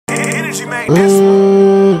Energy made this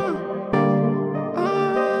one.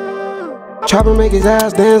 Chopper make his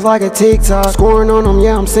ass dance like a TikTok. Scoring on them,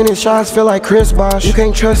 yeah, I'm sending shots, feel like Chris Bosh. You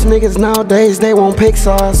can't trust niggas nowadays, they won't pick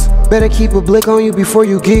sauce. Better keep a blick on you before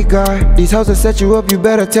you get guy. These hoes that set you up, you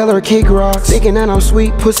better tell her kick rocks. Thinking that I'm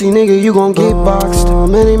sweet, pussy nigga, you gon' get boxed.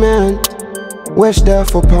 Many man, wish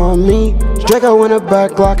death upon me. Draco in the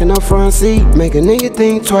back, Glock in the front seat. Make a nigga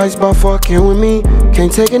think twice about fucking with me.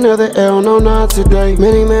 Can't take another L, no, not today.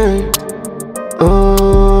 Many man,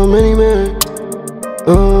 many man,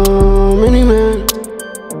 many man,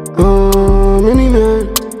 many man.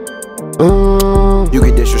 You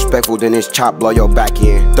get disrespectful, then it's chop, blow your back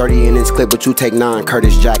in. 30 in this clip, but you take 9,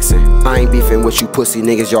 Curtis Jackson. I ain't beefing with you pussy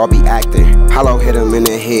niggas, y'all be acting. Hollow hit him in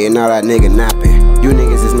the head, now that nigga napping. You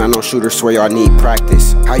niggas is not no shooter, swear y'all need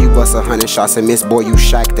practice. How you bust 100 shots and miss, boy, you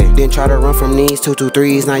shacked it. Then try to run from these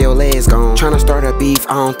 2-2-3s, now your legs gone. Tryna start a beef,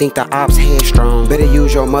 I don't think the ops headstrong. Better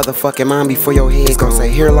use your motherfucking mind before your head gone. Say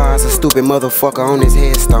here lies a stupid motherfucker on his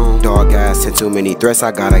headstone. Dog ass sent too many threats,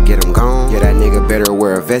 I gotta get him gone. Yeah, that nigga better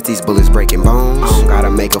wear a vest, these bullets breaking bones. I don't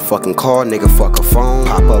gotta make a fucking call, nigga, fuck a phone.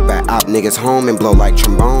 Pop up at op niggas home and blow like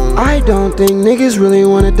trombone. I don't think niggas really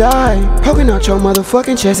wanna die. Poking out your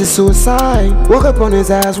motherfucking chest is suicide. Woke up on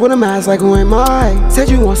his ass with a mask like who am I? Said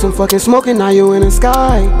you want some fucking smoking, now you in the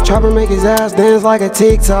sky. Chopper make his ass dance like a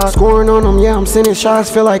TikTok. Scoring on them, yeah, I'm sending shots,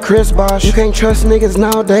 feel like Chris Bosh. You can't trust niggas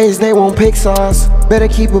nowadays, they won't pick sauce. Better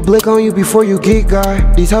keep a blick on you before you get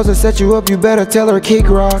guy. These hoes that set you up, you better tell her kick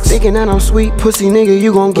rocks. Thinking that I'm sweet, pussy nigga,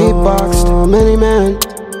 you gon' get boxed. Many man,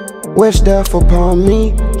 wish death upon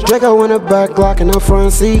me. Draco in the back, Glock in the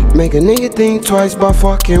front seat. Make a nigga think twice about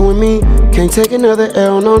fucking with me. Can't take another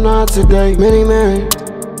L, no, not today. Many man,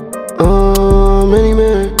 many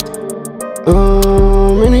man,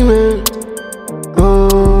 many man,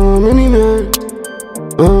 many man.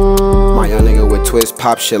 My young nigga with twist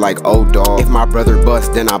pop shit like old dog. If my brother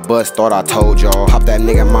bust, then I bust, thought I told y'all. Pop that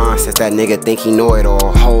nigga mind since that nigga think he know it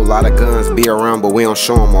all. Whole lot of guns be around, but we don't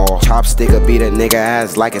show them all. Chopstick'll beat a nigga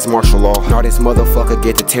ass like it's martial law. Now this motherfucker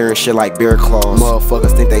get to tearing shit like beer claws.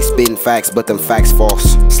 Motherfuckers think they spitting facts, but them facts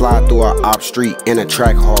false. Slide through a op street in a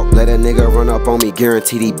track hawk. Let a nigga run up on me,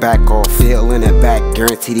 guaranteed he back off. Feel in the back,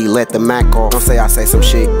 guaranteed he let the Mac off. Don't say I say some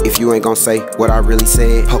shit if you ain't gon' say what I really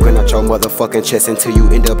said. Poking out your motherfucking chest until you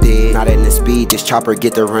end up dead. Not in the speed, this chopper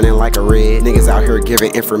get to running like a red. Niggas out here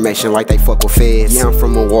giving information like they fuck with feds. Yeah, I'm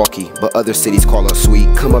from Milwaukee, but other cities call us sweet.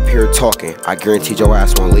 Come up here talking, I guarantee your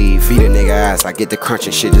ass won't leave. Beat a nigga ass, I get the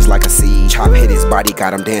crunching shit just like a seed. Chop hit his body,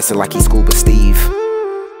 got him dancing like he Scuba Steve.